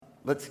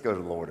Let's go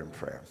to the Lord in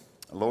prayer.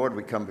 Lord,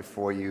 we come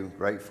before you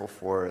grateful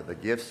for the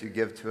gifts you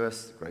give to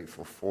us,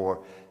 grateful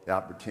for the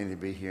opportunity to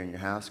be here in your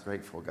house,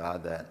 grateful,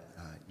 God, that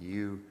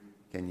you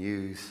can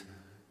use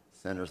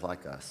sinners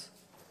like us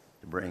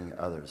to bring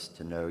others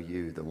to know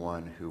you, the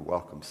one who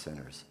welcomes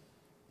sinners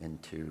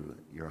into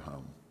your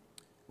home.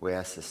 We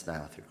ask this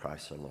now through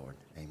Christ our Lord.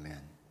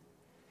 Amen.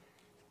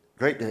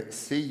 Great to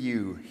see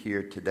you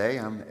here today.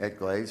 I'm Ed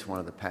Glaize,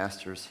 one of the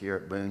pastors here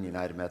at Boone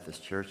United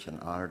Methodist Church, and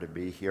honored to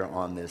be here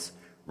on this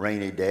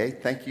rainy day.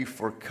 Thank you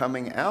for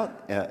coming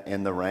out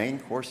in the rain.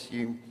 Of course,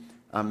 you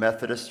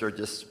Methodists are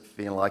just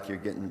feeling like you're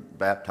getting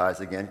baptized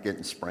again,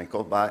 getting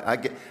sprinkled. But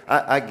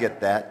I get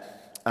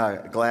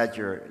that. Glad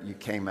you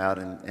came out,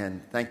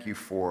 and thank you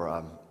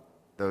for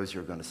those who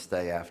are going to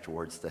stay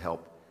afterwards to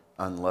help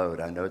unload.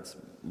 I know it's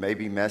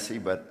maybe messy,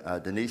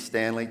 but Denise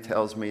Stanley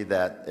tells me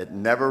that it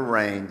never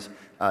rains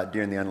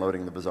during the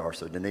unloading of the bazaar.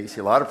 So Denise,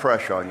 a lot of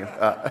pressure on you.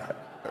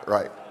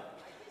 Right.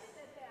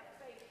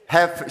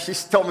 She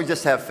told me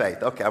just have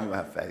faith. Okay, I'm going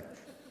to have faith.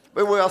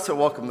 But we also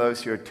welcome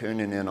those who are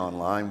tuning in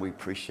online. We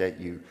appreciate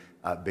you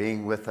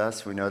being with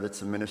us. We know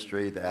that's a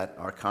ministry that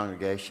our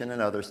congregation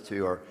and others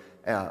too are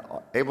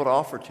able to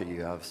offer to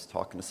you. I was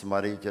talking to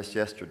somebody just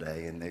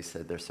yesterday, and they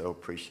said they're so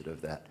appreciative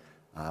that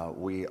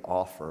we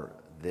offer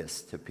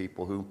this to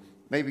people who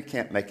maybe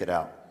can't make it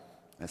out.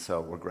 And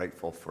so we're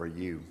grateful for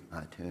you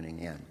tuning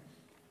in.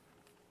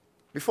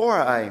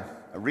 Before I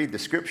read the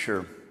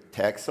scripture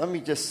text, let me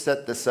just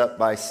set this up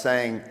by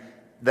saying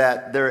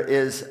that there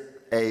is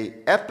an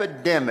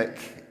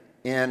epidemic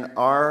in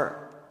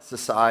our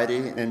society,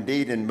 and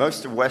indeed in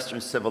most of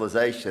Western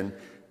civilization,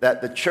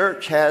 that the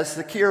church has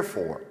the cure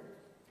for.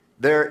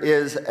 There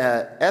is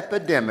an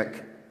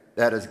epidemic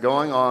that is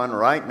going on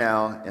right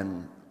now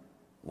in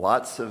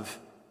lots of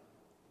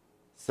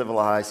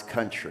civilized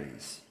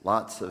countries,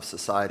 lots of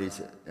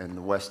societies in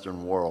the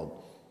Western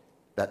world,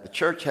 that the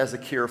church has a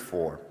cure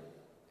for.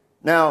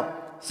 Now,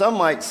 some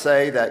might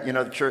say that,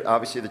 the church,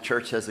 obviously the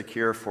church has a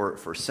cure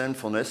for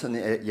sinfulness, and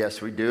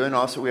yes, we do, and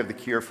also we have the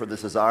cure for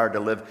this desire to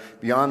live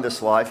beyond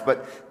this life.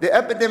 But the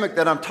epidemic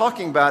that I'm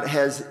talking about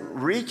has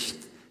reached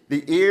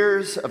the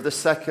ears of the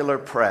secular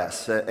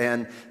press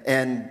and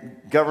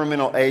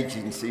governmental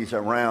agencies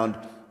around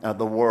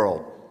the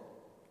world.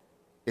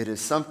 It is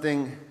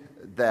something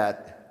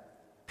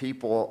that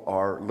people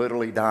are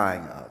literally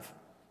dying of.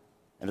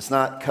 And it's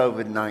not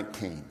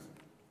COVID-19.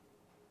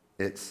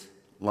 It's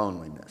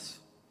loneliness.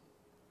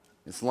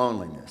 It's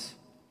loneliness.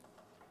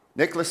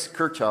 Nicholas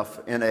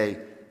Kirchhoff, in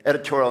an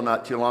editorial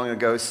not too long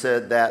ago,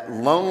 said that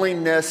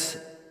loneliness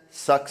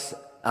sucks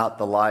out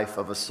the life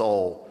of a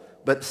soul.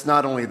 But it's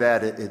not only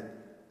that,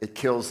 it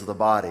kills the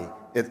body.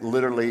 It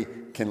literally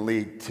can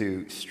lead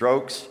to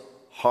strokes,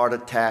 heart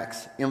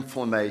attacks,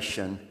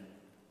 inflammation,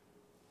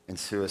 and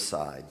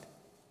suicide.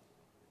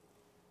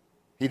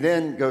 He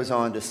then goes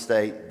on to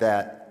state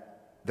that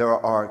there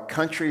are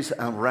countries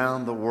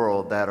around the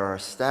world that are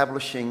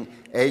establishing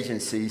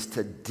agencies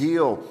to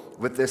deal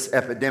with this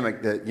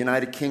epidemic. The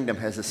United Kingdom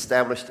has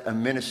established a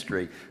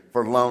ministry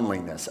for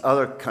loneliness.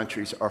 Other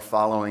countries are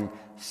following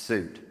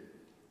suit.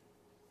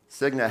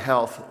 Cigna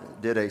Health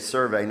did a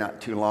survey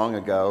not too long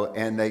ago,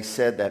 and they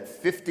said that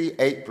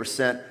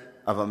 58%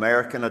 of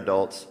American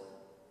adults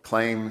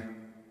claim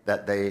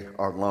that they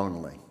are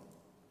lonely.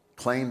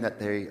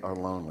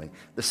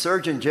 The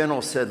Surgeon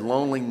General said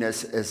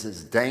loneliness is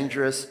as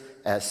dangerous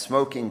as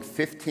smoking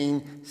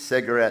 15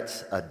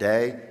 cigarettes a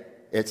day.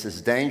 It's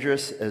as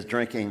dangerous as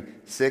drinking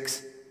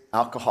 6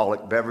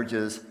 alcoholic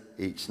beverages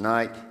each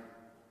night.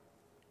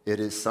 It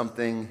is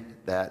something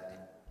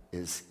that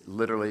is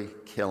literally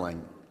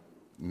killing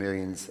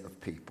millions of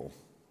people.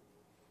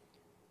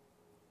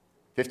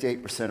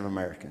 58% of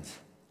Americans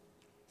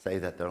say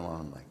that they're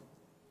lonely.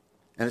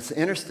 And it's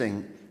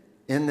interesting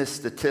in this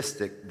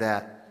statistic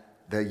that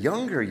the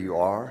younger you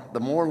are, the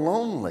more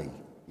lonely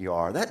you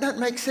are. That doesn't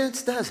make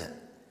sense, does it?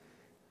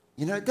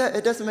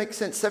 It doesn't make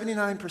sense.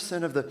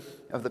 79%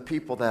 of the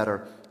people that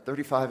are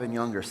 35 and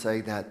younger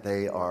say that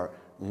they are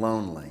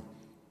lonely,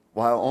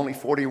 while only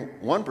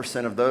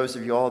 41% of those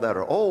of you all that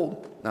are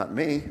old, not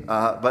me,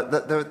 but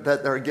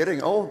that are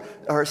getting old,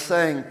 are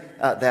saying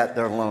that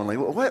they're lonely.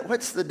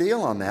 What's the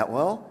deal on that?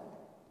 Well,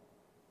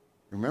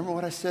 remember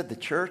what I said. The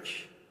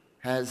church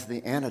has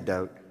the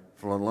antidote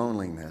for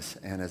loneliness,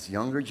 and as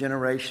younger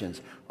generations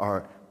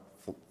are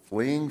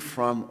fleeing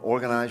from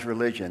organized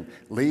religion,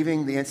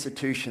 leaving the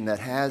institution that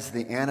has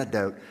the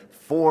antidote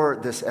for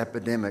this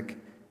epidemic,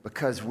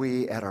 because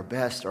we, at our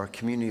best, are a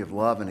community of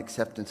love and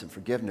acceptance and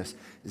forgiveness,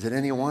 is it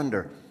any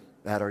wonder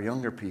that our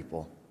younger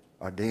people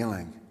are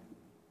dealing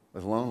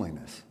with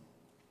loneliness?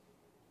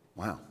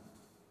 Wow.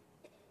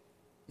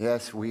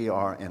 Yes, we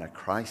are in a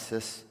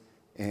crisis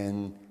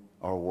in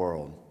our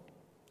world.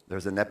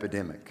 There's an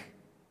epidemic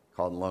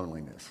called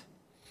loneliness.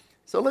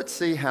 So let's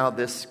see how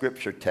this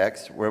scripture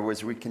text, where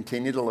as we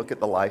continue to look at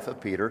the life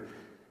of Peter,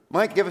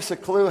 might give us a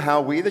clue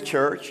how we, the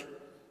church,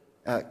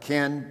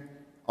 can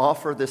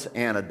offer this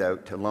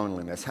antidote to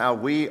loneliness, how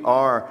we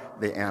are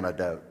the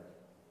antidote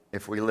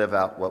if we live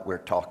out what we're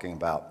talking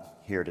about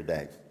here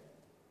today.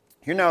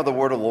 Here now the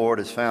word of the Lord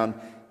is found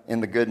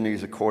in the Good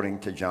News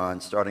according to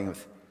John, starting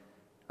with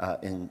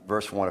in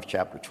verse 1 of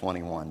chapter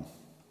 21.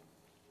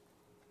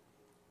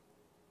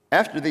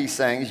 After these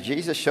things,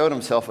 Jesus showed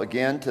himself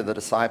again to the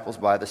disciples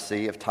by the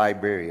Sea of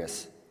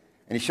Tiberias.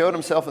 And he showed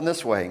himself in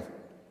this way.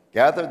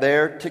 Gathered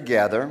there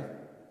together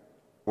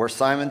were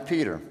Simon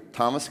Peter,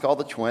 Thomas called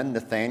the twin,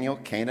 Nathanael,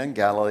 Cana in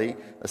Galilee,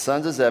 the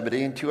sons of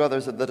Zebedee, and two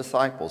others of the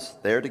disciples,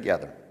 there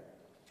together.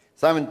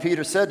 Simon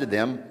Peter said to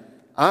them,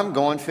 I'm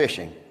going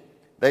fishing.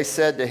 They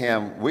said to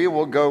him, we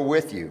will go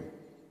with you.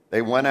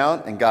 They went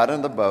out and got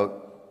in the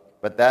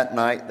boat, but that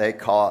night they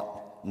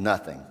caught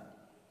nothing.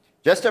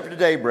 Just after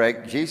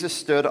daybreak, Jesus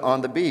stood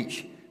on the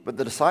beach, but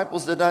the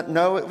disciples did not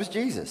know it was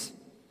Jesus.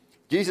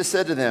 Jesus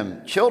said to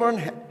them,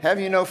 children, have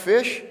you no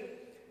fish?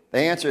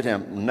 They answered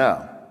him,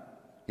 no.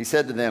 He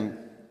said to them,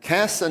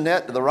 cast the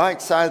net to the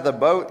right side of the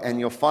boat and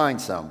you'll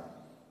find some.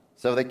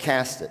 So they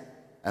cast it,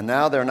 and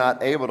now they're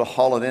not able to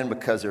haul it in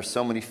because there's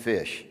so many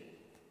fish.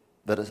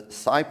 The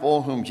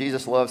disciple whom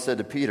Jesus loved said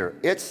to Peter,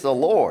 it's the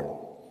Lord.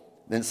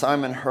 Then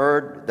Simon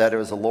heard that it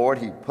was the Lord.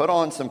 He put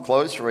on some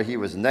clothes, for he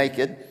was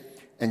naked,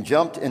 and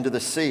jumped into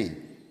the sea.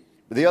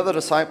 But the other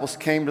disciples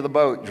came to the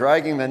boat,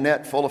 dragging the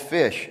net full of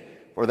fish,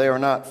 for they were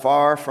not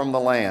far from the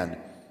land,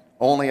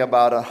 only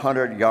about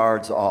 100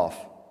 yards off.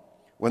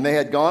 When they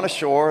had gone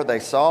ashore, they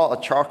saw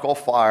a charcoal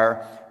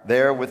fire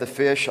there with the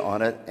fish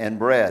on it and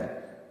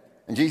bread.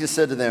 And Jesus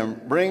said to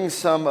them, bring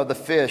some of the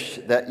fish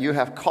that you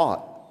have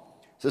caught.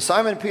 So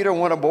Simon Peter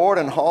went aboard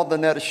and hauled the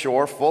net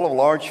ashore full of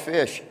large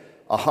fish,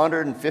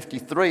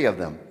 153 of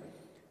them.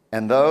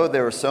 And though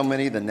there were so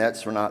many, the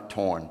nets were not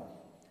torn.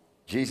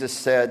 Jesus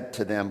said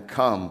to them,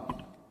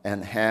 come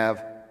and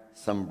have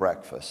some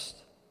breakfast.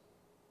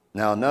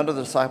 Now none of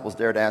the disciples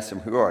dared ask him,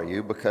 who are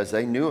you? Because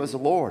they knew it was the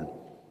Lord.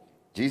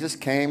 Jesus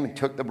came and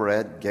took the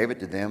bread, gave it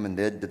to them, and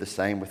did the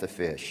same with the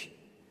fish.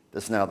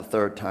 This is now the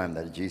third time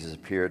that Jesus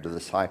appeared to the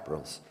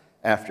disciples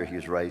after he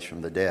was raised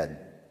from the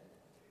dead.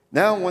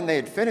 Now when they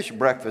had finished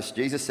breakfast,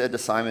 Jesus said to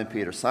Simon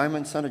Peter,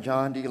 Simon, son of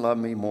John, do you love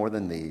me more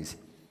than these?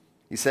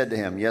 He said to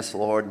him, yes,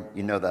 Lord,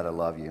 you know that I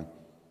love you.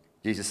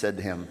 Jesus said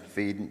to him,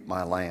 feed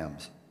my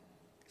lambs.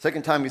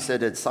 Second time he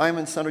said,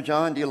 Simon, son of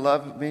John, do you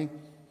love me?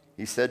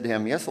 He said to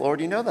him, yes,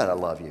 Lord, you know that I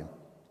love you.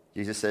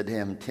 Jesus said to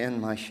him,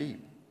 tend my sheep.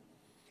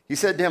 He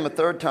said to him a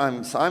third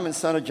time, Simon,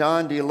 son of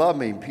John, do you love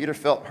me? And Peter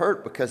felt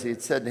hurt because he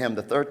had said to him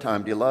the third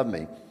time, do you love me?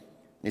 And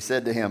he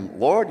said to him,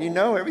 Lord, you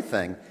know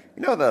everything.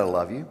 You know that I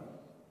love you.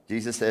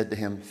 Jesus said to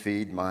him,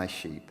 feed my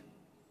sheep.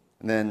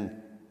 And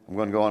then I'm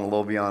going to go on a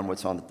little beyond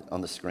what's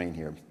on the screen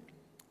here.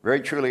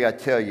 Very truly, I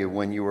tell you,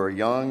 when you were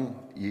young,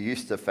 you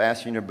used to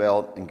fasten your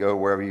belt and go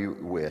wherever you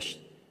wished.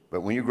 But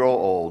when you grow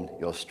old,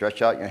 you'll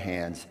stretch out your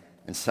hands,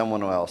 and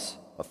someone else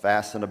will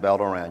fasten a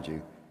belt around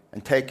you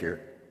and take you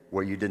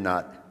where you did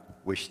not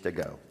wish to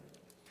go.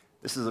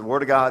 This is the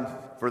word of God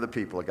for the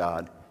people of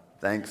God.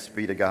 Thanks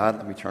be to God.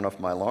 Let me turn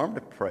off my alarm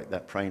to pray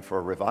that praying for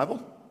a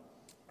revival.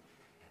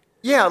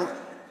 Yeah,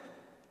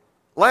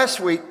 last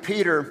week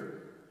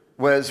Peter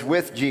was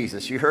with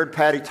Jesus. You heard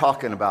Patty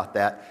talking about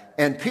that.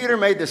 And Peter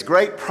made this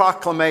great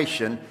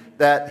proclamation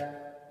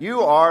that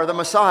you are the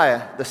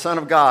Messiah, the Son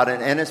of God.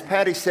 And as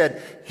Patty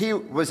said, he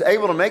was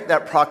able to make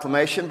that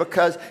proclamation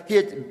because he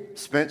had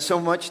spent so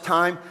much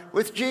time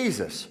with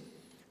Jesus.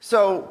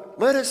 So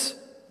let us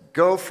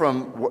go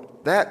from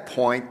that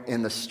point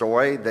in the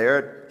story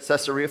there at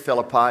Caesarea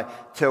Philippi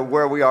to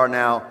where we are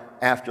now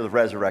after the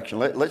resurrection.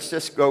 Let's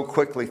just go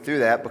quickly through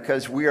that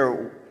because we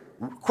are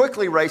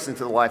quickly racing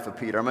to the life of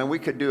Peter. I mean, we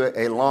could do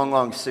a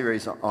long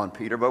series on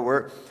Peter, but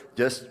we're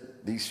just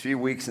these few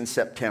weeks in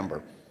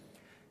September.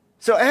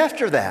 So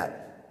after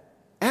that,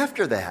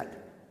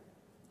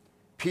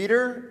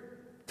 Peter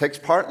takes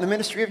part in the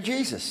ministry of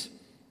Jesus.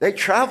 They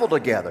travel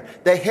together.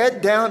 They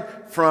head down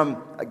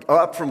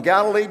up from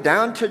Galilee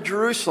down to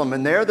Jerusalem,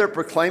 and there they're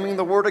proclaiming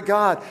the word of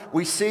God.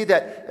 We see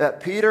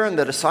that Peter and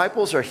the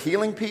disciples are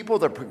healing people.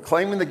 They're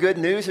proclaiming the good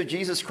news of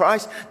Jesus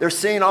Christ. They're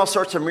seeing all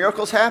sorts of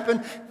miracles happen.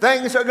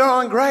 Things are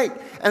going great.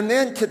 And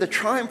then to the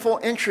triumphal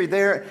entry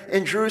there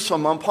in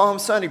Jerusalem on Palm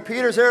Sunday,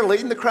 Peter's there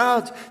leading the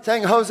crowds,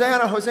 saying,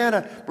 Hosanna,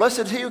 Hosanna, blessed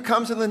is he who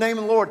comes in the name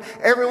of the Lord.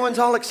 Everyone's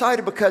all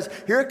excited because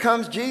here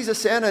comes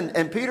Jesus in,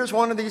 and Peter's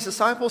one of these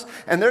disciples,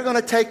 and they're going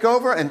to take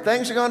over, and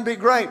things are going to be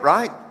great,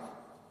 right?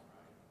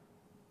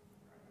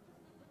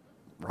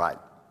 Right.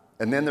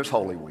 And then there's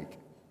Holy Week.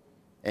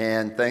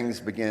 And things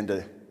begin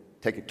to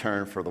take a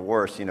turn for the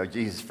worse. You know,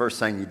 Jesus' first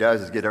thing he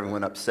does is get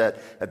everyone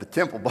upset at the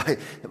temple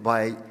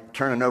by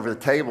turning over the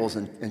tables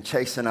and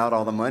chasing out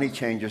all the money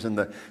changers and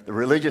the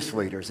religious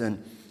leaders.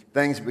 And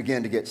things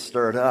begin to get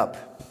stirred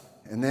up.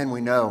 And then we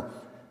know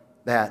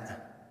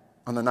that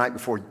on the night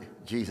before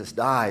Jesus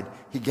died,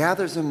 he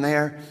gathers them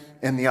there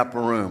in the upper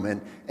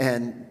room.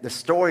 And the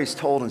story is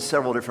told in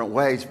several different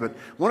ways. But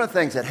one of the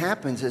things that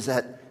happens is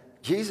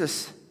that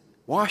Jesus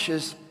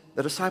washes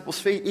the disciples'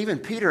 feet, even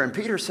Peter. And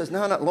Peter says,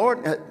 no,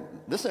 Lord,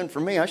 this isn't for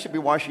me. I should be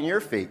washing your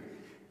feet.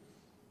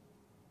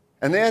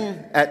 And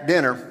then at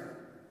dinner,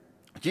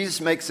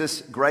 Jesus makes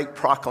this great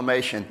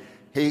proclamation.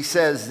 He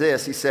says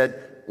this. He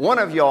said, one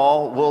of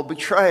y'all will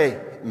betray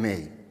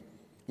me.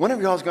 One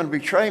of y'all is going to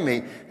betray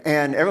me.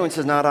 And everyone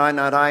says, not I,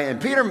 not I. And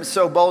Peter,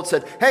 so bold,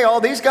 said, hey, all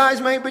these guys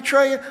may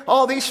betray you.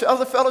 All these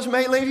other fellows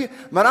may leave you.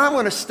 But I'm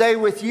going to stay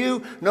with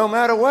you no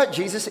matter what,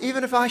 Jesus,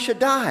 even if I should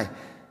die.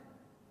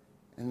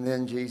 And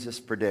then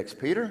Jesus predicts,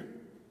 Peter,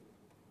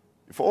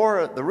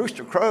 before the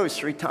rooster crows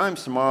 3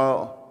 times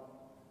tomorrow,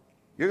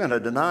 you're going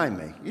to deny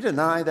me. You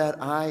deny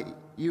that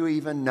you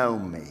even know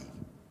me.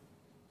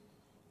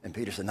 And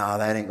Peter said, no,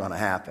 that ain't going to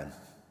happen.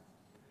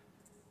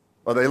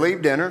 Well, they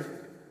leave dinner.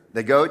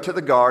 They go to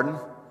the garden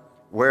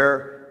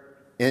where,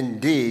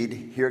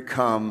 indeed, here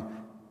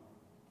come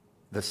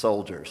the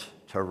soldiers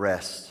to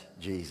arrest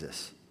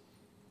Jesus.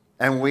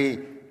 And we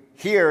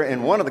hear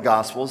in one of the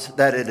Gospels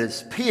that it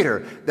is Peter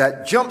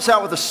that jumps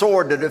out with a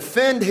sword to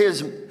defend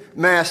his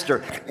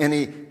master, and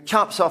he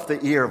chops off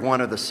the ear of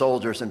one of the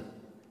soldiers, and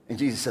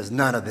Jesus says,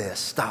 none of this,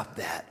 stop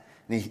that.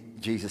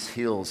 And Jesus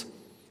heals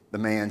the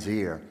man's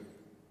ear.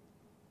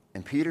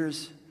 And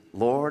Peter's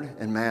Lord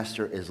and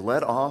Master is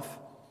led off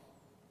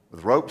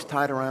with ropes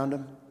tied around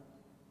him,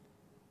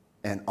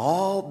 and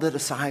all the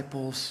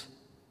disciples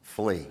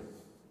flee.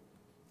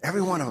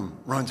 Every one of them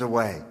runs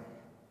away.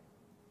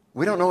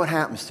 We don't know what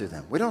happens to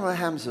them. We don't know what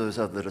happens to those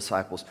other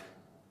disciples,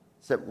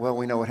 except, well,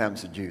 we know what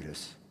happens to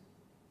Judas.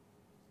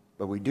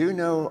 But we do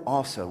know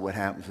also what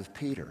happens with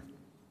Peter.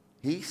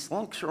 He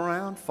slunks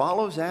around,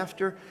 follows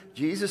after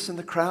Jesus in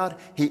the crowd.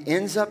 He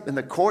ends up in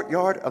the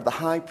courtyard of the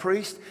high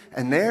priest,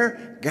 and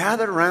there,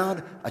 gathered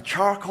around a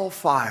charcoal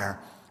fire,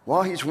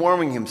 while he's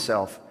warming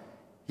himself,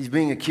 he's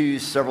being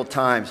accused several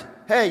times.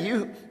 Hey,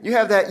 you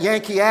have that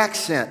Yankee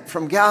accent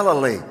from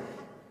Galilee.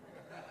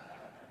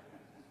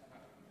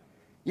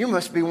 You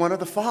must be one of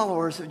the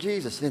followers of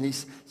Jesus. And he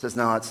says,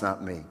 no, it's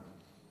not me.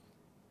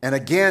 And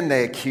again,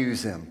 they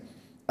accuse him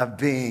of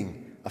being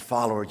a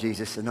follower of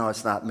Jesus. And no,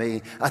 it's not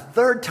me. A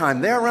third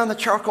time, there around the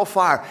charcoal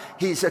fire,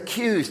 he's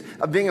accused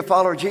of being a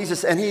follower of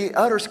Jesus. And he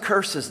utters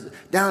curses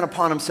down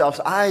upon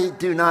himself. I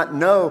do not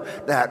know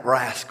that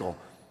rascal.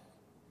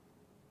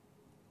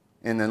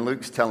 And then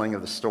Luke's telling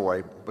of the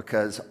story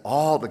because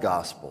all the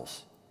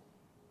Gospels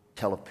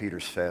tell of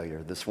Peter's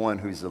failure. This one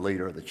who's the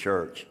leader of the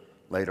church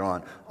later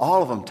on.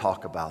 All of them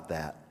talk about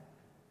that.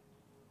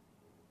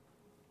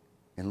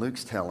 And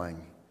Luke's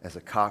telling, as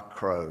a cock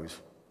crows,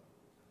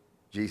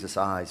 Jesus'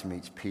 eyes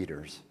meets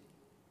Peter's.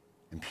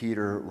 And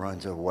Peter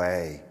runs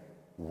away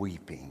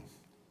weeping,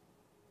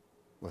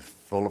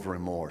 full of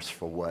remorse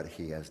for what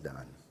he has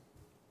done.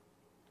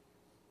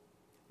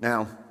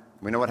 Now,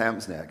 we know what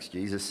happens next.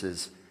 Jesus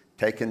is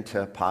taken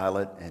to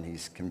Pilate, and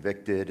he's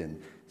convicted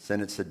and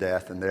sentenced to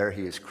death, and there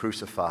he is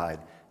crucified.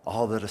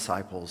 All the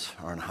disciples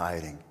are in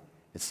hiding,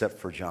 except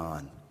for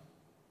John.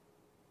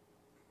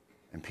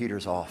 And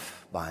Peter's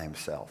off by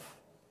himself.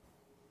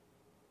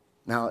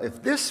 Now,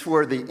 if this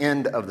were the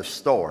end of the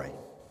story,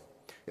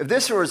 if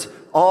this was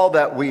all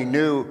that we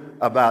knew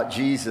about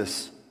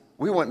Jesus,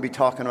 we wouldn't be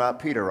talking about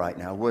Peter right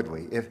now, would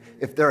we?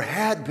 If there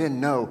had been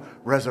no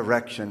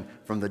resurrection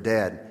from the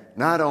dead,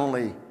 not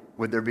only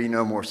would there be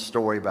no more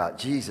story about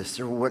Jesus,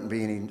 there wouldn't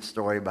be any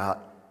story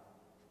about,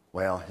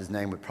 well, his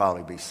name would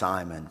probably be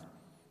Simon.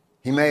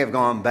 He may have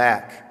gone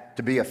back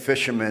to be a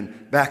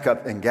fisherman back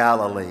up in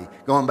Galilee,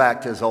 going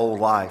back to his old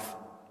life.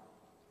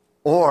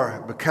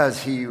 Or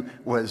because he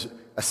was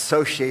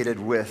associated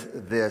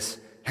with this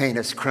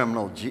heinous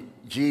criminal,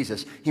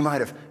 Jesus, he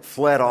might have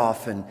fled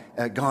off and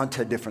gone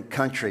to a different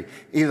country.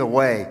 Either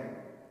way,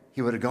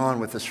 he would have gone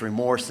with this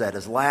remorse that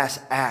his last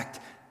act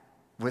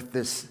with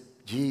this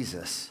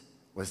Jesus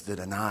was to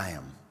deny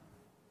him,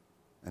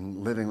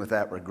 and living with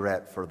that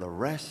regret for the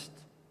rest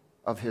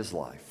of his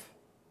life.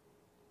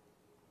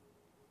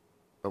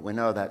 But we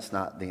know that's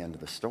not the end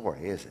of the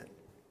story, is it?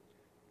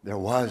 There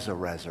was a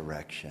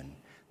resurrection.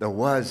 There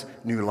was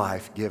new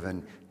life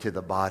given to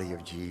the body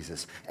of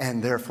Jesus.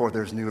 And therefore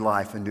there's new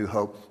life and new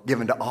hope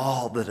given to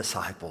all the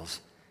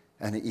disciples,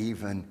 and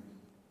even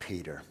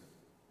Peter,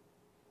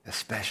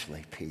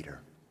 especially Peter.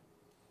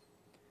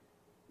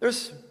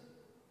 There's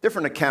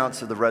different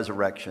accounts of the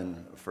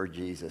resurrection for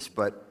Jesus,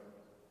 but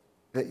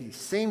they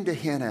seem to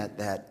hint at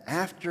that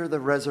after the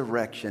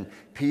resurrection,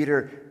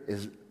 Peter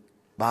is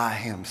by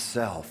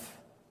himself.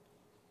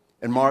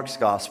 In Mark's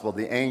gospel,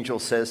 the angel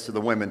says to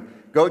the women,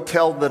 go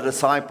tell the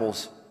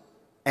disciples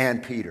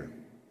and Peter.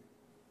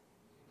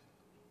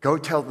 Go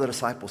tell the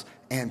disciples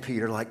and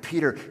Peter, like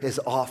Peter is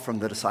off from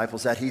the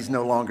disciples, that he's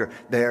no longer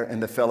there in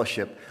the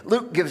fellowship.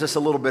 Luke gives us a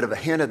little bit of a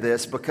hint of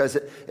this because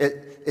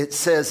it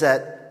says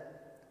that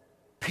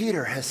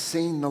Peter has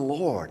seen the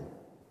Lord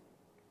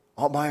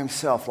all by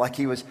himself, like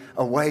he was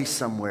away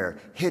somewhere,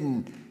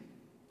 hidden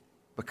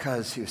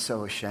because he was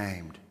so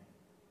ashamed.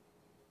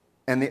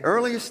 And the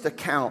earliest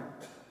account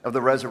of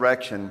the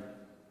resurrection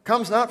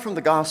comes not from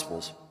the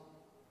Gospels.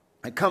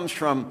 It comes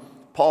from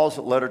Paul's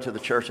letter to the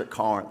church at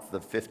Corinth,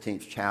 the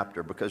 15th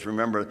chapter, because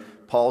remember,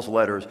 Paul's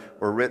letters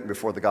were written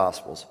before the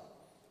Gospels.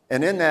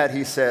 And in that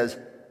he says,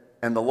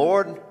 and the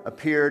Lord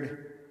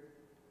appeared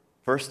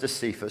first to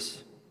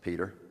Cephas,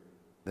 Peter,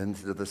 then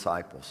to the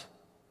disciples,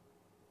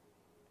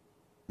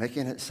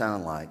 making it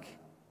sound like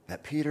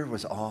that Peter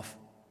was off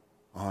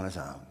on his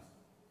own,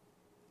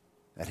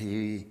 that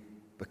he,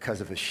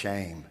 because of his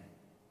shame,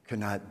 could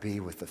not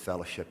be with the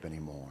fellowship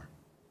anymore.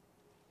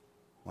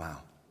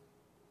 Wow.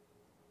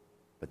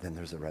 But then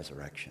there's the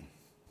resurrection.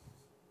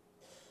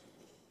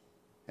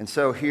 And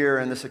so here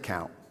in this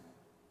account,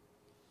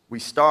 we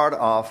start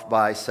off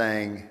by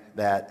saying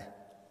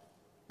that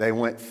they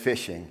went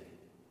fishing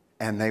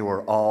and they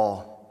were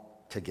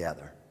all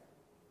together.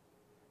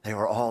 They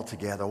were all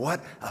together.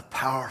 What a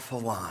powerful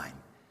line.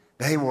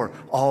 They were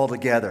all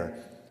together.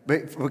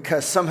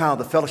 Because somehow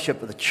the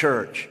fellowship of the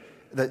church,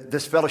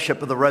 this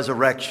fellowship of the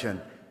resurrection,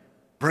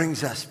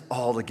 brings us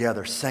all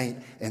together. Saint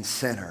and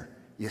sinner,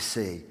 you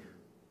see,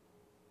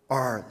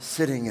 are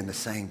sitting in the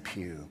same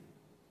pew,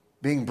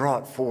 being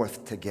brought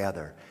forth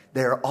together.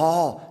 They're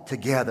all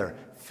together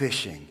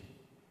fishing.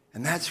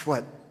 And that's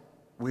what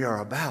we are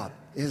about,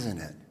 isn't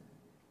it?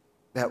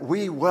 That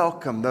we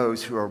welcome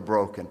those who are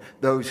broken,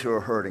 those who are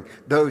hurting,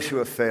 those who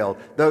have failed,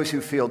 those who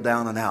feel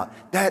down and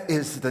out. That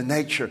is the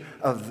nature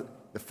of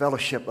the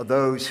fellowship of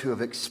those who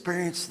have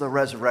experienced the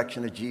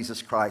resurrection of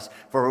Jesus Christ.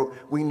 For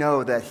we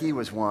know that he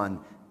was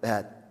one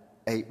that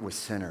ate with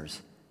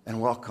sinners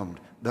and welcomed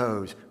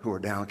those who were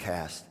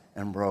downcast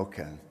and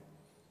broken.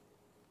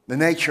 The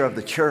nature of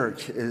the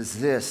church is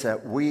this,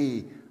 that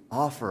we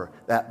offer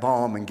that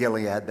balm in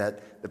Gilead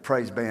that the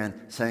praise band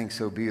sang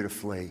so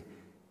beautifully.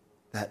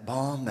 That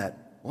balm that,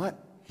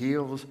 what?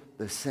 Heals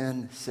the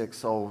sin-sick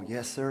soul.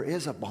 Yes, there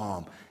is a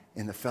balm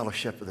in the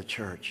fellowship of the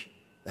church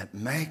that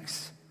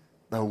makes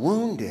the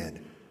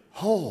wounded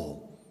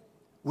whole.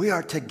 We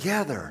are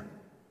together,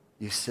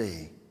 you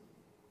see.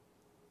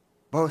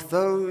 Both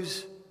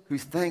those who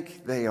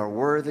think they are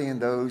worthy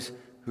and those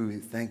who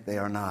think they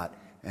are not.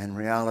 In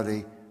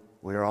reality,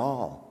 we're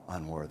all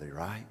unworthy,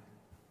 right?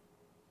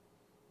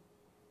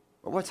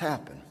 But what's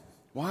happened?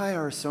 Why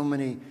are so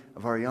many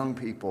of our young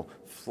people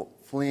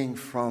fleeing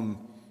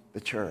from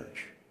the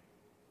church?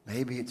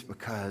 Maybe it's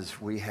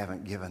because we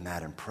haven't given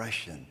that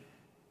impression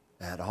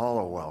that all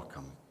are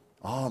welcome,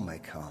 all may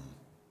come.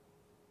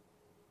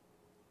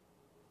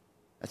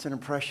 That's an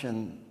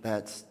impression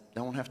that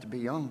don't have to be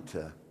young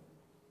to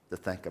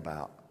think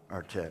about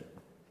or to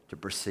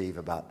perceive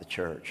about the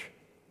church.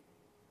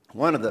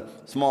 One of the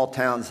small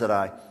towns that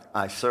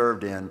I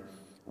served in,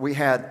 we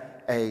had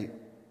a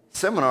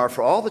seminar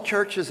for all the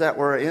churches that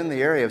were in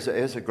the area.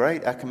 It was a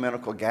great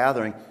ecumenical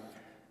gathering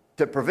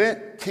to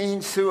prevent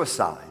teen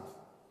suicide.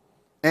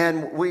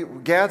 And we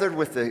gathered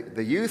with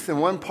the youth in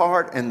one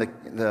part and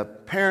the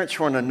parents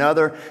were in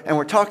another, and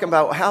we're talking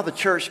about how the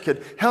church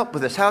could help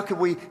with this. How could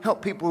we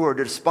help people who are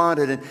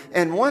despondent?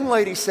 And one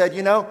lady said,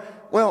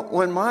 well,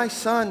 when my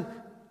son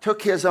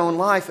took his own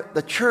life,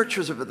 the church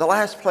was the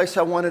last place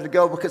I wanted to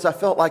go because I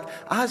felt like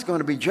I was going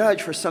to be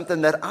judged for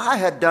something that I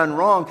had done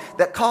wrong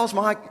that caused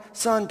my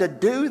son to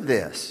do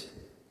this.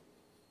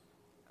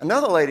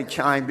 Another lady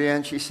chimed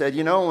in. She said,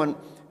 when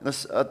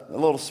this a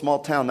little small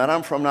town that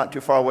I'm from, not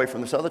too far away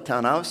from this other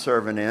town I was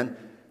serving in,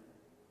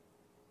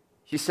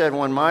 she said,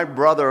 when my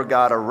brother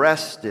got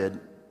arrested,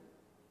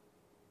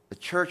 the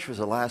church was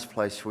the last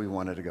place we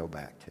wanted to go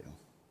back to.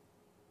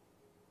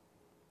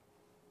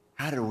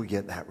 How did we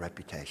get that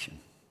reputation?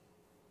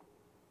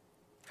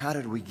 How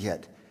did we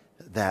get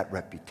that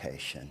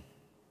reputation?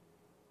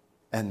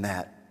 And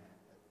that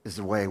is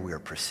the way we are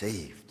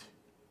perceived.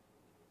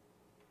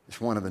 It's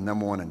one of the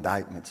number one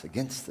indictments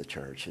against the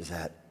church is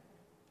that,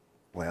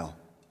 well,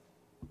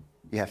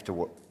 you have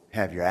to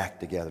have your act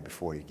together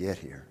before you get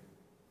here.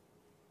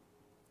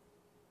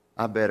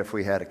 I bet if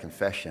we had a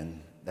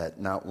confession that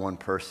not one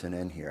person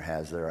in here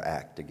has their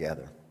act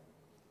together.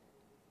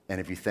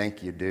 And if you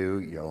think you do,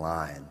 you're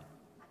lying.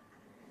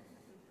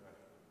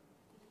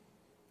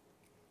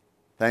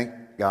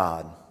 Thank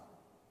God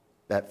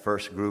that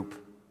first group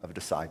of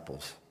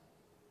disciples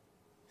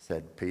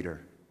said,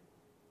 Peter,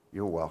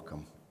 you're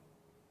welcome.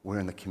 We're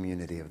in the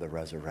community of the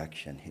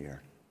resurrection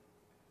here.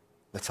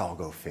 Let's all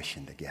go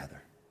fishing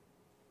together.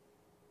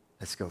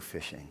 Let's go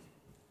fishing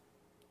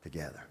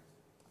together.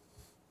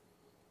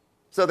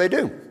 So they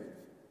do.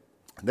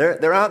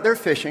 They're out there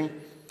fishing.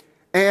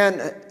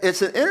 And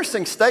it's an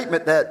interesting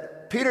statement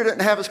that Peter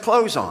didn't have his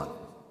clothes on.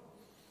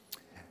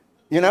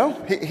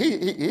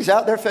 He's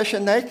out there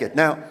fishing naked.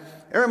 Now,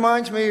 it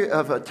reminds me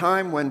of a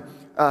time when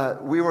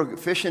we were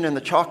fishing in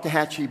the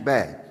Choctawhatchee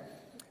Bay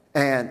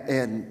and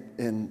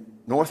in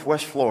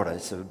northwest Florida.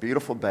 It's a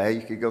beautiful bay.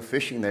 You could go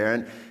fishing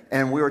there.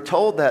 And we were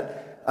told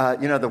that,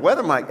 the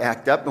weather might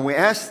act up. And we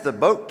asked the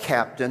boat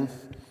captain,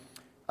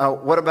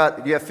 what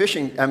about, do you have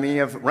fishing? You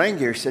have rain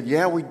gear? He said,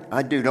 yeah,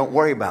 I do. Don't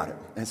worry about it.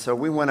 And so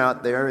we went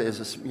out there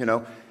as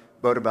a,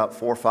 boat about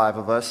 4 or 5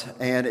 of us.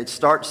 And it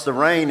starts to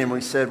rain. And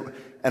we said,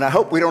 and I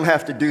hope we don't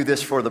have to do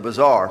this for the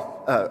bazaar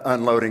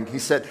unloading. He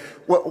said,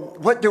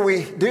 what do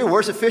we do?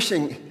 Where's the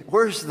fishing?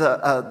 Where's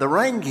the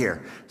rain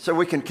gear? So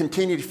we can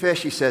continue to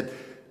fish. He said,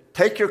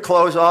 take your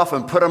clothes off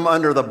and put them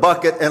under the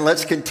bucket and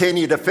let's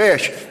continue to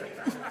fish.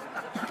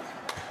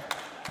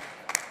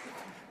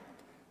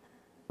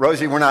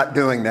 Rosie, we're not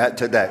doing that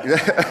today.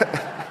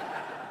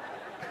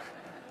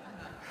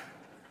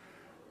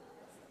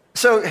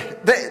 So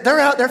they're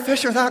out there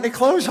fishing without any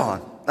clothes on,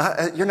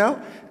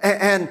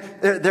 and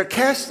they're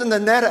casting the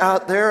net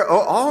out there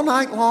all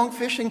night long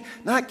fishing,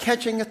 not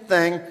catching a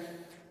thing.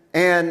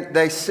 And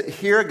they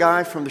hear a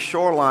guy from the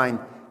shoreline,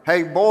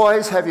 "Hey,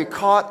 boys, have you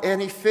caught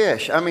any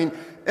fish?" I mean,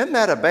 isn't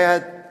that a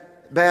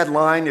bad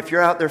line if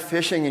you're out there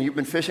fishing and you've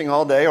been fishing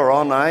all day or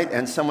all night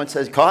and someone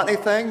says, "Caught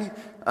anything?"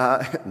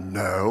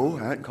 No,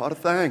 I hadn't caught a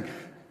thing.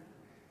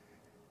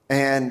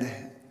 And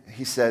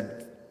he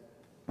said,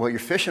 "Well, you're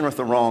fishing with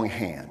the wrong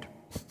hand.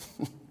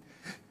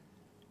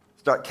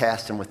 Start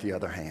casting with the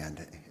other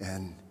hand."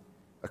 And,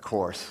 of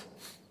course,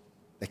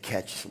 they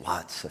catch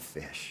lots of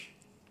fish.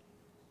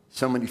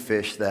 So many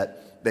fish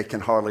that they can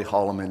hardly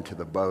haul them into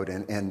the boat.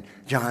 And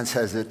John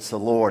says it's the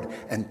Lord.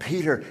 And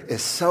Peter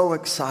is so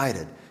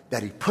excited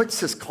that he puts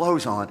his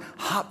clothes on,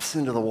 hops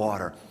into the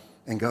water,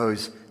 and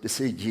goes to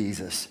see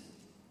Jesus.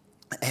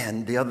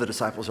 And the other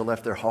disciples are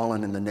left there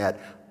hauling in the net.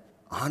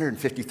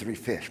 153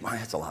 fish. Man,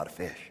 that's a lot of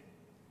fish.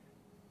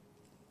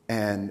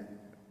 And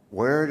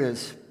where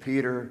does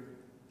Peter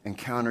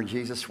encounter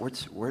Jesus?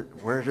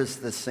 Where does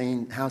the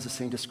scene, how's the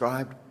scene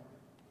described?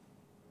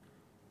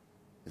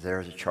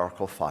 There's a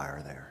charcoal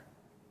fire there.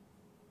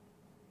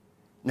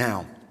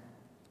 Now,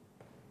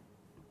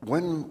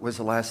 when was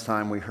the last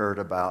time we heard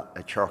about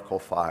a charcoal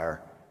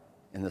fire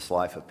in this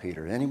life of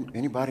Peter?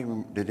 Anybody?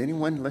 Did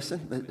anyone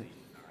listen?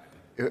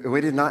 We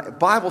did not.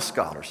 Bible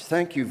scholars,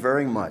 thank you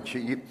very much.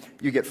 You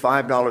get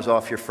 $5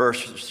 off your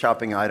first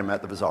shopping item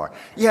at the bazaar.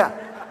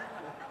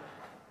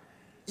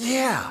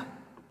 Yeah,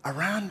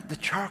 around the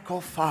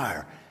charcoal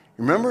fire.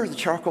 Remember the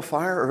charcoal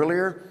fire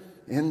earlier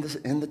in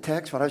the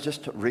text? What I was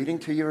just reading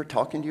to you or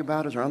talking to you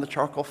about is around the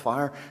charcoal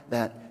fire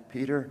that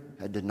Peter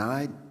had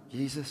denied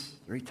Jesus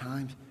 3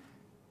 times.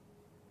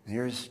 And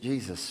here's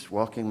Jesus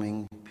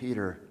welcoming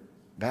Peter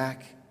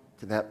back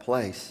to that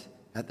place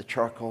at the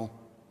charcoal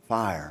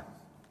fire.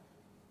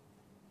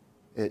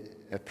 It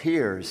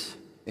appears,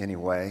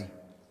 anyway,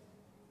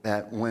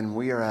 that when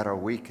we are at our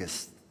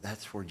weakest,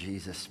 that's where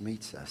Jesus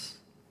meets us.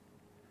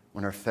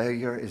 When our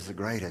failure is the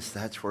greatest,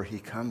 that's where he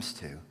comes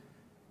to.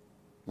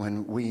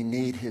 When we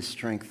need his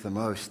strength the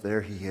most, there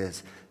he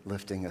is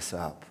lifting us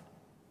up.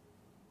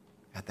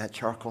 At that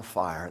charcoal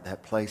fire,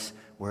 that place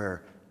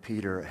where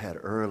Peter had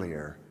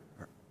earlier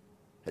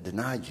had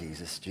denied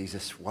Jesus,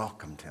 Jesus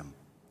welcomed him.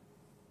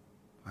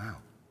 Wow.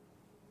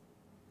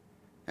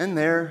 And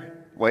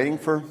there, waiting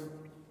for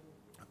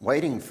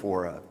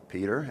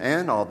Peter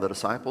and all the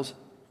disciples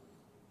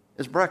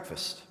is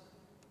breakfast.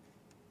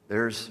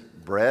 There's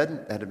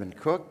bread that had been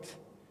cooked,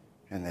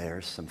 and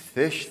there's some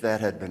fish that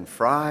had been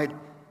fried.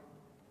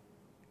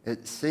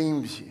 It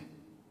seems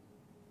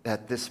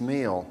that this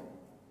meal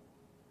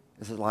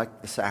is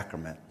like the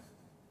sacrament.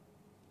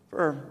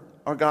 For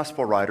our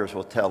gospel writers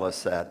will tell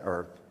us that,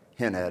 or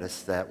hint at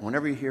us that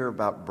whenever you hear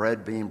about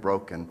bread being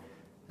broken,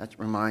 that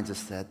reminds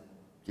us that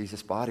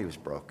Jesus' body was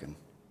broken.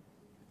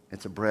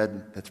 It's a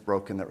bread that's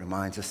broken that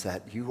reminds us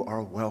that you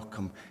are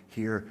welcome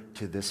here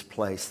to this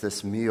place.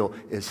 This meal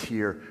is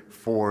here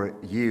for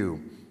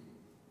you.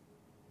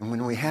 And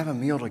when we have a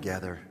meal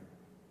together,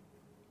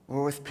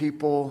 we're with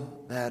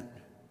people that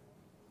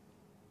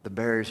the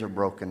barriers are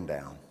broken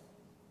down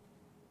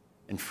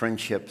and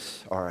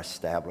friendships are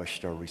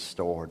established or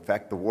restored. In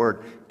fact, the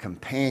word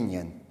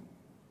companion,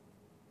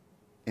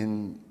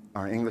 in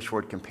our English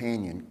word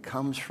companion,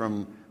 comes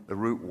from the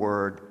root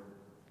word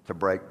to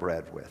break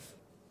bread with.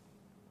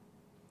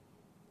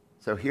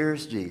 So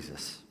here's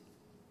Jesus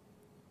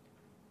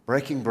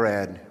breaking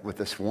bread with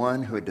this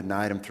one who had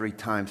denied him 3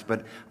 times.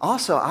 But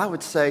also, I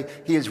would say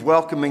he is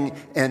welcoming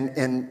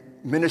and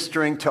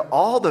ministering to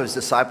all those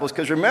disciples.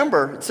 Because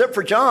remember, except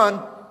for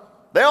John,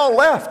 they all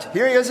left.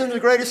 Here he is in the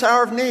greatest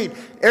hour of need.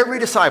 Every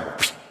disciple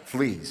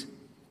flees.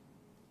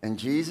 And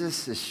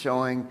Jesus is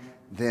showing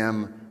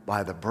them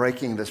by the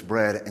breaking this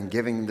bread and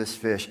giving this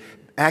fish,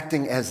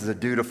 acting as the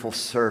dutiful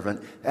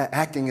servant,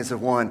 acting as the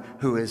one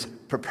who is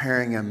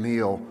preparing a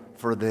meal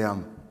for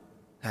them,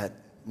 that,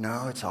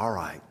 no, it's all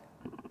right.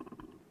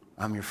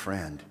 I'm your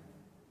friend.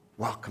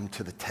 Welcome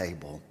to the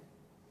table,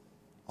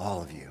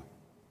 all of you.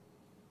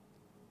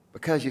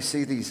 Because you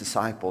see, these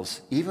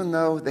disciples, even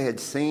though they had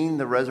seen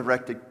the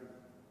resurrected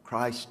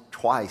Christ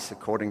twice,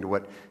 according to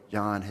what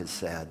John had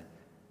said,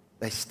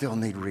 they still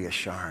need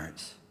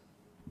reassurance.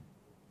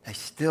 They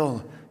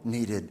still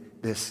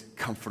needed this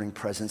comforting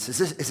presence. Is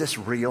this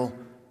real?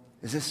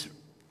 Is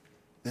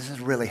this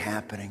really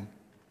happening?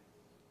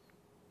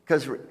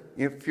 Because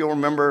if you'll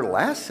remember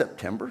last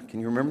September, can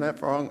you remember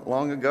that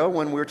long ago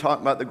when we were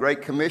talking about the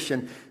Great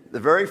Commission? The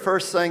very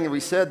first thing that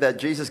we said, that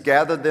Jesus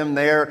gathered them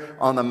there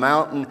on the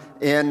mountain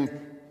in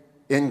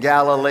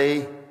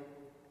Galilee.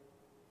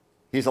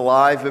 He's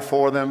alive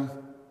before them.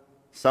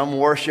 Some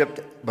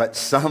worshiped, but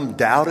some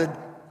doubted.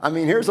 I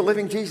mean, here's a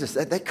living Jesus.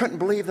 They couldn't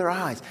believe their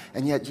eyes.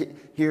 And yet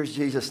here's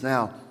Jesus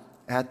now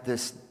at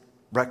this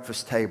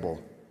breakfast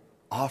table,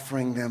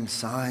 offering them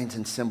signs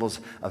and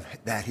symbols of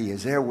that he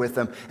is there with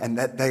them and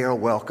that they are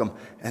welcome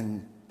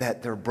and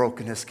that their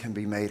brokenness can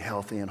be made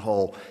healthy and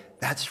whole.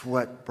 That's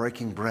what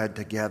breaking bread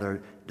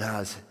together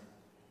does.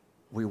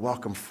 we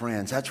welcome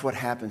friends. That's what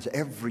happens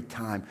every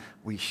time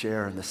we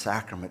share in the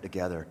sacrament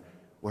together.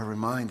 We're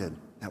reminded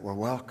that we're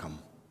welcome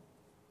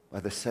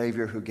by the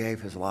Savior who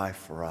gave his life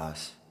for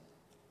us.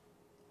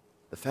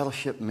 The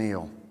fellowship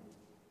meal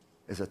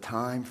is a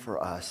time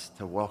for us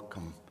to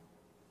welcome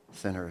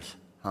sinners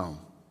home.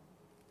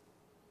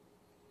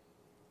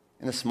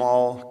 In a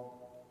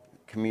small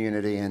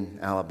community in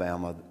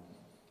Alabama,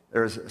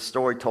 there's a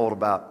story told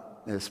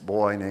about this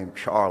boy named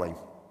Charlie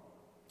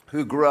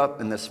who grew up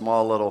in this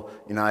small little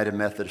United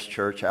Methodist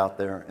church out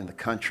there in the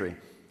country.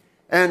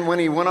 And when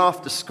he went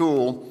off to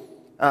school,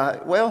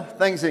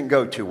 things didn't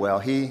go too well.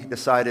 He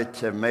decided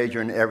to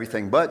major in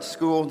everything but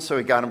school, so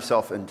he got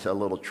himself into a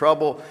little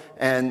trouble,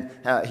 and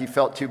he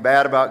felt too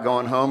bad about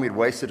going home. He'd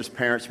wasted his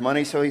parents'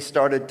 money, so he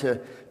started to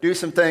do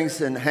some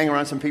things and hang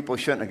around some people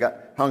he shouldn't have got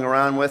hung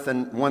around with,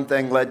 and one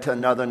thing led to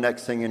another.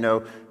 Next thing you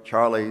know,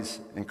 Charlie's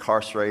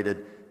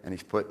incarcerated, and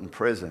he's put in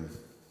prison.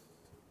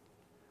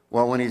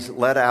 Well, when he's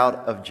let out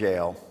of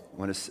jail,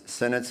 when his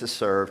sentence is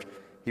served,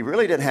 he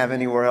really didn't have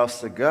anywhere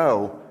else to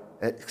go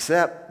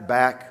except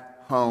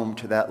back home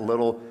to that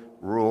little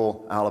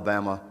rural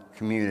Alabama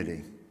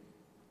community.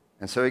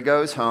 And so he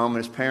goes home,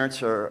 and his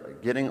parents are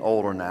getting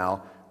older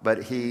now,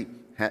 but he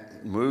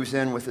moves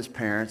in with his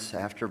parents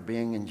after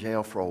being in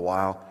jail for a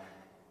while.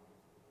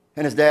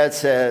 And his dad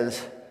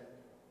says,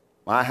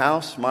 "My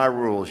house, my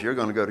rules, you're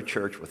going to go to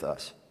church with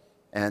us."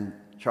 And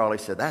Charlie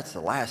said, "That's the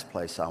last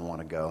place I want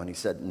to go." And he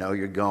said, "No,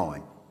 you're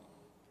going."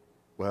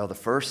 Well, the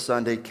first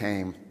Sunday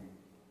came,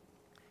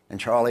 and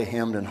Charlie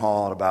hemmed and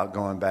hawed about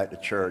going back to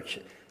church.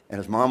 And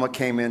his mama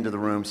came into the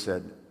room and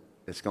said,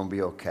 "It's going to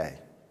be okay.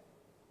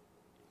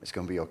 It's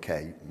going to be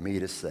okay.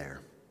 Meet us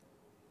there."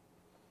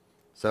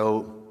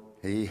 So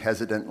he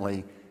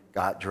hesitantly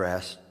got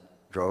dressed,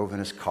 drove in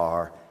his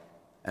car,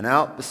 and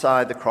out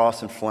beside the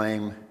cross and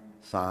flame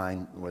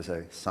sign was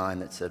a sign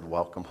that said,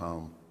 "Welcome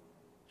home,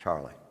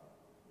 Charlie."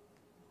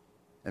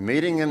 And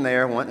meeting him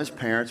there wasn't his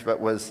parents, but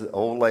was the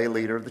old lay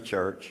leader of the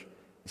church.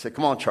 He said,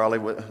 "Come on, Charlie,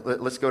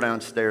 let's go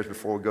downstairs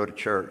before we go to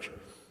church."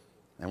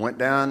 And went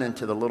down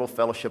into the little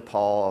fellowship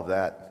hall of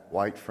that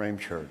white frame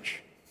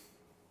church.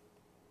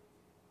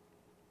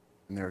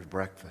 And there was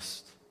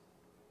breakfast.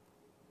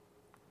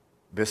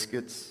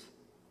 Biscuits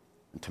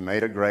and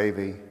tomato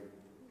gravy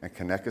and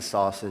Conecuh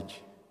sausage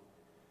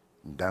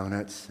and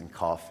donuts and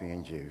coffee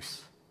and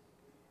juice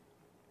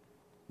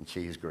and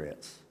cheese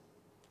grits.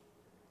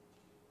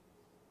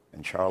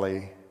 And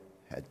Charlie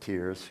had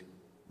tears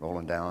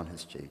rolling down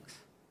his cheeks.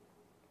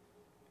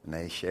 And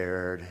they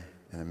shared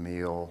in a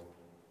meal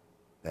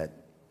that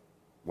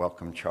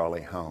welcomed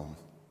Charlie home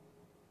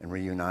and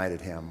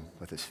reunited him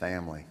with his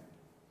family.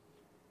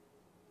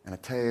 And I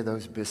tell you,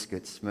 those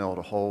biscuits smelled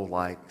a whole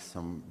like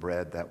some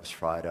bread that was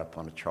fried up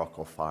on a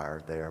charcoal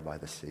fire there by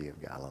the Sea of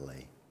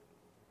Galilee.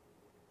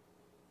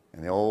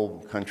 And the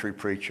old country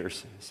preacher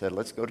said,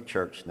 "Let's go to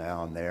church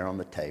now." And there on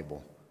the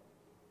table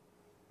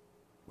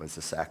was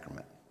the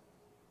sacrament.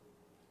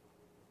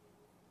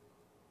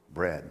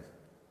 Bread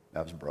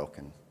that was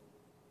broken,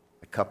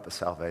 a cup of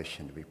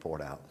salvation to be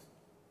poured out,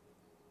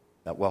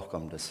 that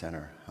welcomed a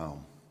sinner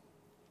home.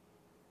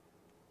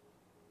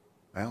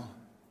 Well,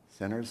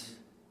 sinners,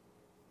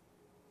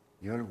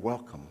 you're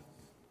welcome,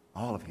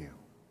 all of you,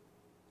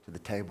 to the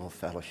table of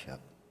fellowship,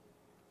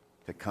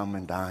 to come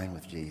and dine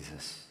with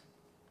Jesus.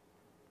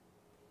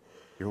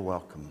 You're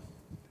welcome,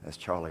 as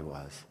Charlie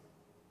was,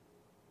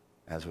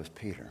 as was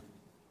Peter.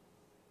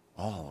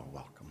 All are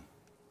welcome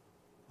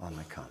on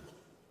the come.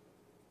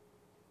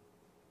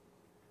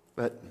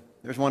 But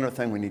there's one other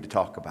thing we need to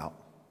talk about.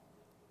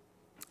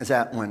 Is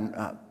that when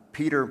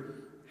Peter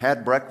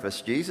had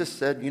breakfast, Jesus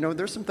said,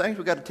 "There's some things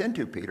we've got to tend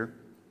to, Peter."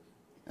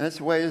 And that's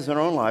the way it is in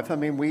our own life. I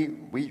mean,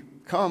 we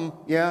come,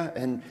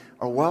 and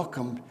are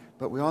welcomed,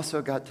 but we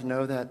also got to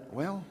know that,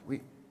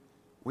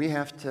 we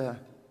have to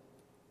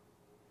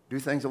do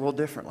things a little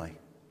differently.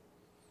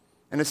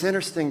 And it's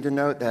interesting to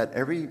note that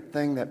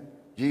everything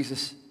that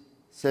Jesus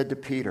said to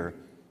Peter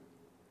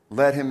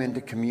led him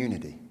into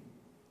community.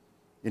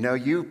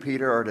 You,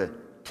 Peter, are to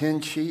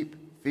tend sheep,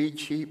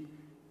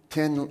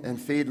 tend and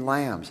feed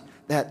lambs.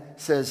 That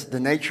says the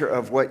nature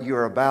of what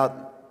you're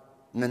about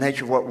and the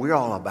nature of what we're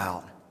all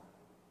about.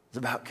 It's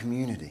about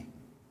community.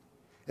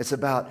 It's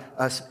about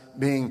us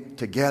being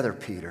together,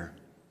 Peter.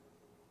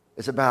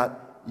 It's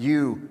about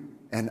you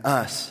and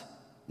us,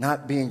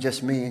 not being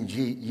just me and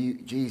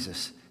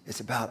Jesus. It's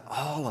about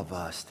all of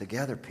us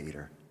together,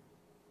 Peter.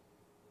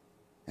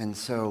 And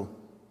so,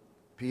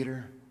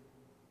 Peter,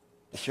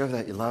 to show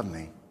that you love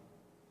me,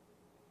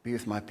 be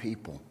with my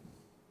people.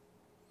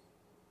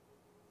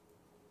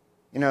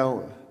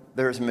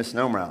 There's a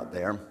misnomer out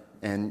there,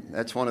 and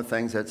that's one of the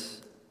things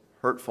that's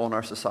hurtful in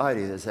our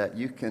society, is that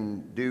you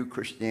can do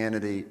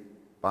Christianity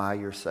by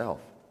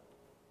yourself.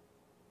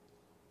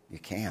 You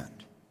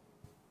can't.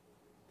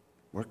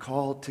 We're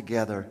called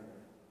together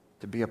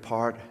to be a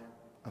part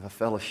of a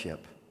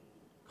fellowship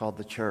called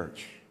the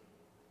church,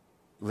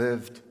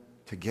 lived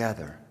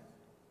together.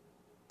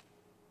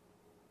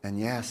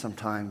 And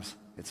sometimes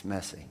it's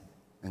messy,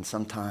 and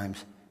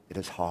sometimes it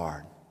is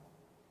hard.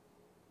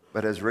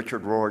 But as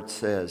Richard Rohr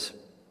says,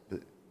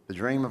 the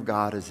dream of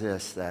God is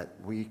this, that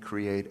we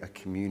create a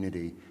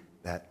community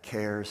that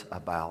cares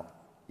about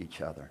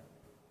each other.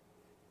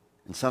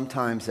 And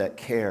sometimes that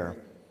care,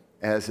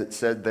 as it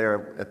said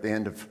there at the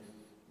end of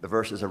the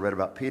verses I read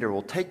about Peter,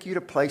 will take you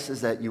to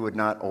places that you would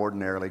not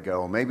ordinarily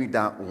go, or maybe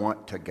not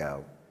want to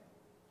go,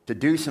 to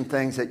do some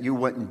things that you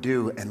wouldn't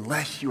do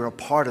unless you were a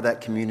part of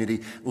that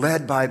community,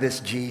 led by this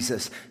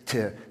Jesus,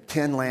 to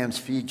tend lambs,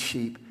 feed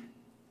sheep,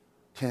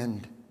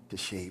 tend to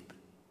sheep,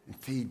 and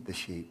feed the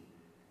sheep.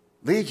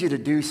 Leads you to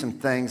do some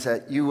things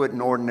that you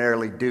wouldn't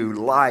ordinarily do,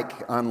 like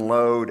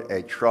unload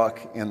a truck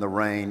in the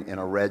rain in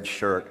a red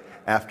shirt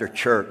after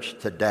church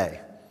today.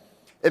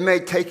 It may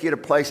take you to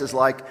places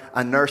like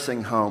a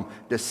nursing home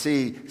to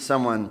see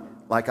someone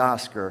like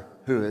Oscar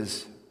who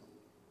is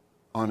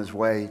on his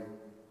way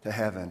to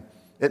heaven.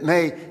 It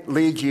may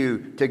lead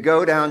you to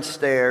go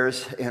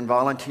downstairs and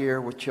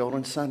volunteer with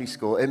children's Sunday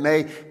school. It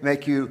may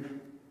make you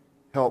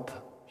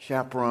help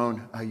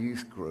chaperone a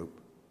youth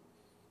group.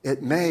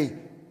 It may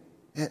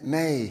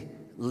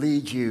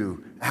lead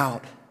you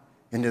out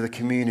into the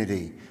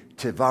community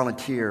to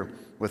volunteer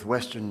with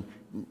Western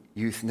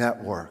Youth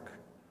Network,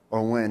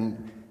 or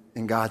when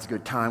in God's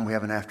good time we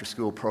have an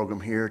after-school program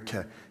here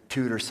to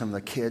tutor some of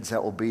the kids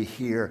that will be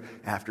here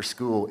after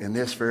school in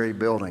this very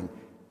building.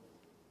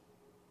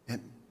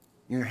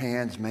 Your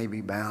hands may be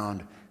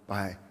bound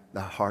by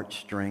the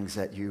heartstrings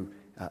that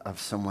of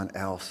someone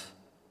else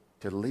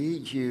to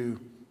lead you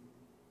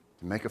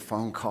to make a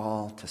phone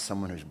call to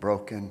someone who's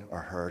broken or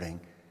hurting.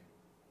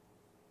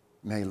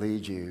 May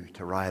lead you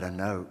to write a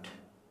note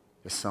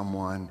to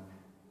someone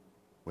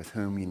with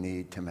whom you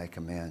need to make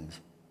amends.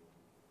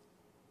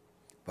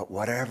 But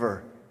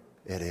whatever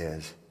it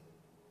is,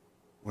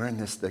 we're in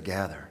this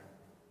together,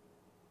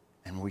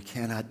 and we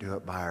cannot do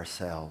it by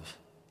ourselves.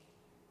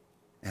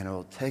 And it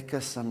will take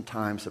us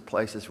sometimes to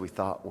places we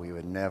thought we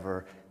would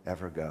never,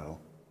 ever go.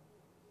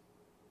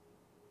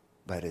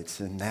 But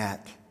it's in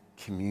that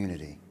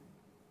community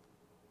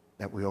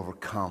that we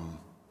overcome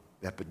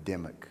the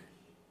epidemic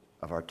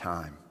of our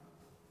time.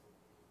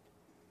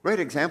 Great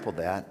example of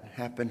that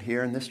happened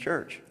here in this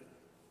church.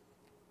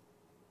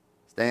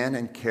 Stan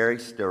and Carrie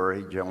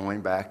Story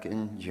joined back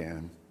in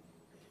June.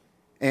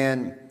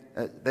 And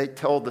they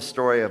told the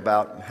story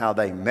about how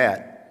they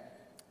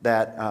met,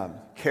 that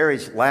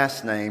Carrie's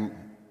last name,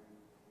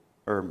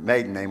 her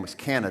maiden name, was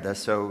Canada,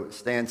 so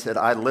Stan said,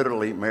 I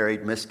literally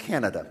married Miss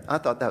Canada. I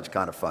thought that was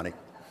kind of funny.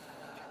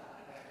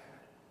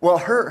 Well,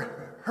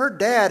 her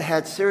dad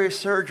had serious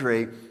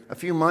surgery a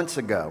few months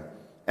ago,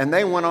 and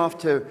they went off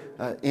to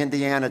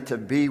Indiana to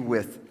be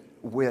with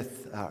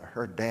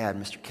her dad,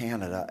 Mr.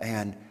 Canada,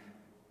 and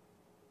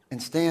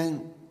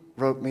Stan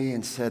wrote me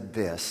and said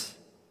this.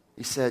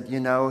 He said,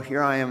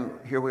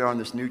 here we are in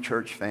this new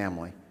church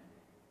family,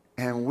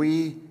 and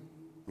we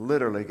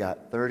literally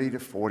got 30 to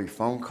 40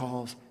 phone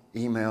calls,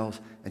 emails,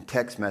 and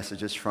text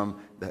messages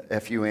from the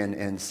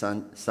FUN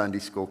Sunday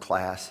school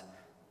class,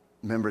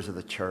 members of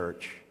the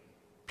church,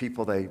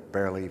 people they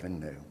barely even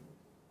knew.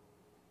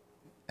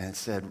 And it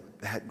said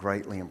that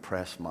greatly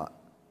impressed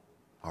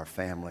our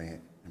family,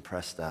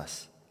 impressed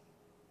us.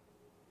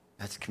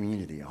 That's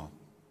community, y'all.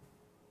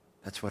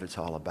 That's what it's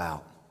all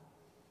about.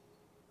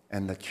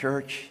 And the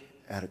church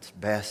at its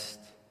best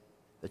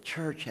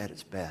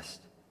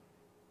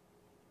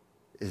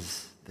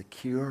is the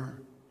cure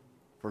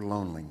for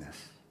loneliness.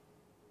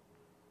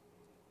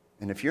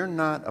 And if you're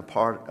not a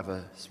part of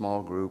a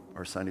small group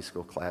or Sunday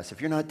school class,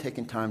 if you're not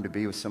taking time to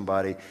be with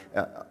somebody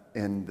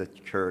in the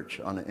church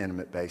on an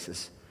intimate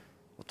basis,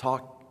 well,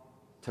 talk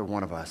to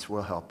one of us.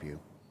 We'll help you.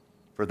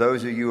 For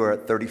those of you who are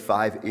at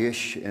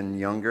 35-ish and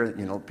younger,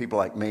 people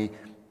like me,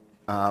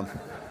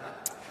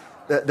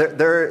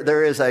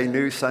 there is a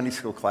new Sunday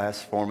school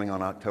class forming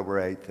on October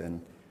 8th,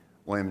 and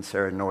William and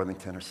Sarah in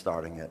Northington are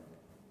starting it.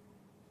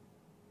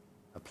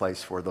 A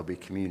place where there'll be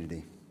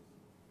community,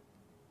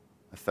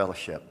 a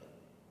fellowship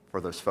for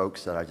those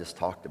folks that I just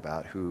talked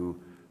about who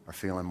are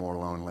feeling more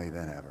lonely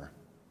than ever.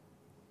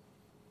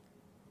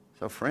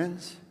 So,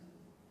 friends,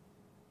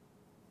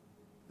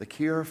 the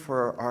cure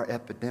for our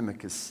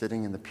epidemic is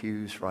sitting in the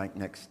pews right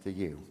next to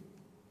you.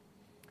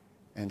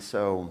 And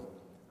so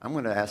I'm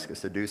going to ask us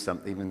to do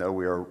something, even though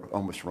we are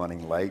almost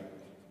running late.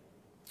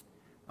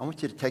 I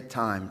want you to take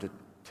time to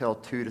tell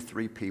 2 to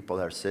 3 people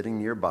that are sitting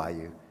nearby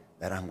you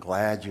that I'm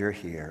glad you're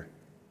here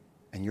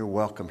and you're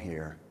welcome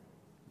here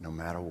no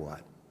matter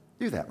what.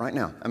 Do that right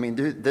now.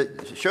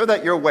 Show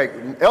that you're awake.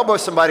 Elbow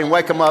somebody and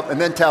wake them up,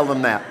 and then tell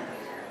them that.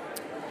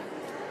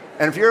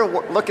 And if you're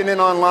looking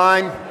in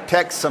online,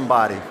 text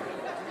somebody.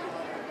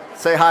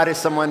 Say hi to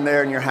someone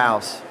there in your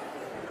house.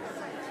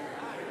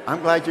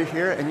 I'm glad you're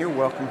here, and you're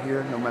welcome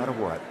here no matter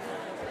what.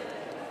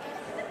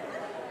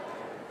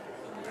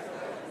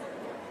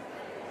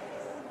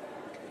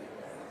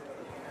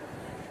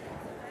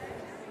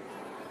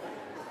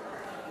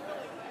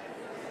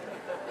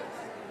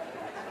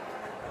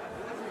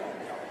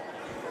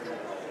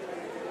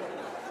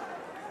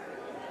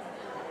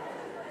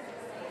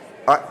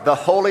 The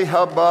holy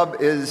hubbub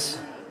is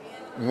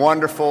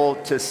wonderful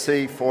to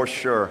see for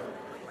sure.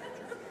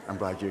 I'm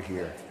glad you're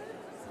here.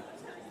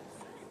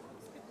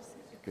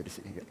 Good to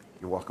see you.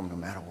 You're welcome no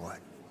matter what.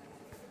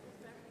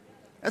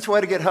 That's a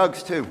way to get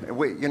hugs, too.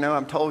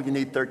 I'm told you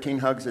need 13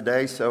 hugs a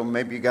day, so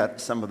maybe you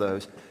got some of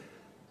those.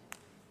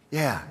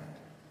 Yeah,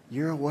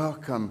 you're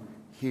welcome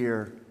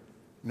here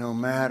no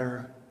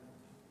matter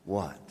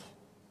what.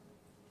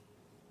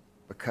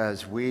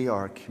 Because we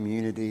are a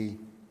community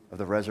of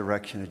the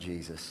resurrection of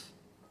Jesus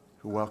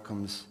who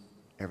welcomes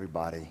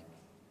everybody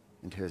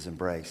into his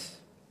embrace.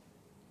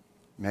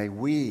 May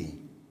we,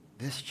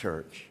 this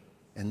church,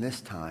 in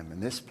this time, in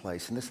this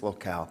place, in this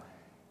locale,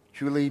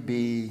 truly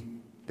be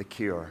the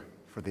cure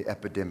for the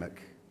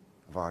epidemic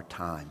of our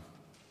time.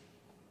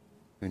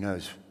 Who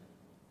knows,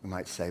 we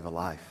might save a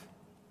life.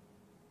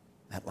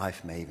 That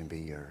life may even be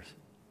yours.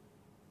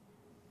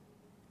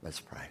 Let's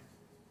pray.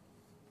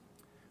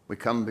 We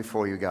come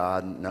before you,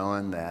 God,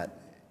 knowing that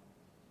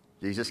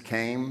Jesus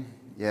came,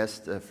 yes,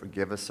 to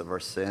forgive us of our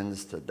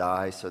sins, to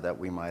die so that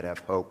we might have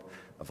hope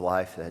of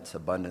life that's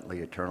abundantly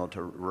eternal, to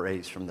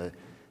raise from the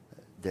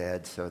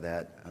dead so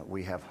that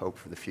we have hope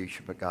for the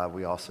future. But God,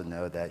 we also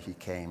know that he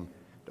came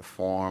to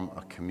form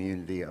a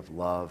community of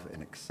love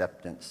and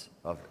acceptance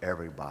of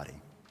everybody.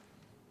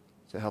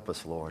 So help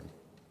us, Lord,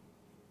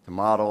 to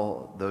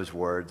model those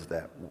words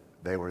that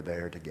they were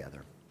there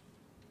together.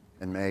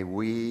 And may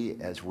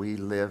we, as we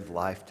live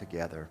life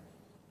together,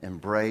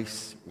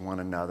 embrace one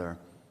another,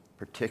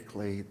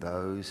 particularly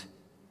those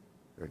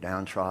who are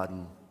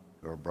downtrodden,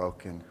 who are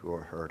broken, who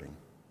are hurting.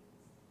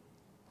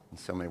 In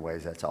so many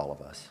ways, that's all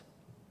of us.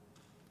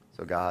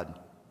 So God,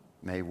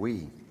 may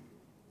we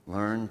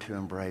learn to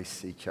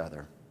embrace each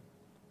other,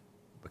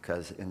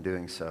 because in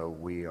doing so,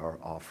 we are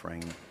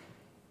offering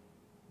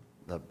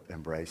the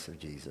embrace of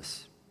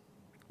Jesus,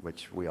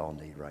 which we all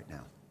need right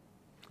now.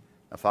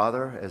 Now,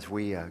 Father, as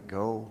we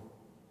go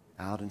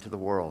out into the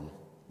world,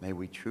 may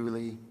we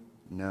truly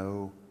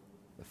know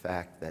the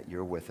fact that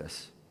you're with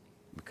us.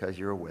 Because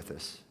you're with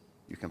us,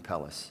 you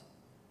compel us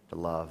to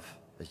love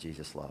as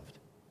Jesus loved.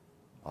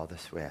 All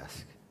this we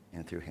ask,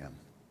 and through him.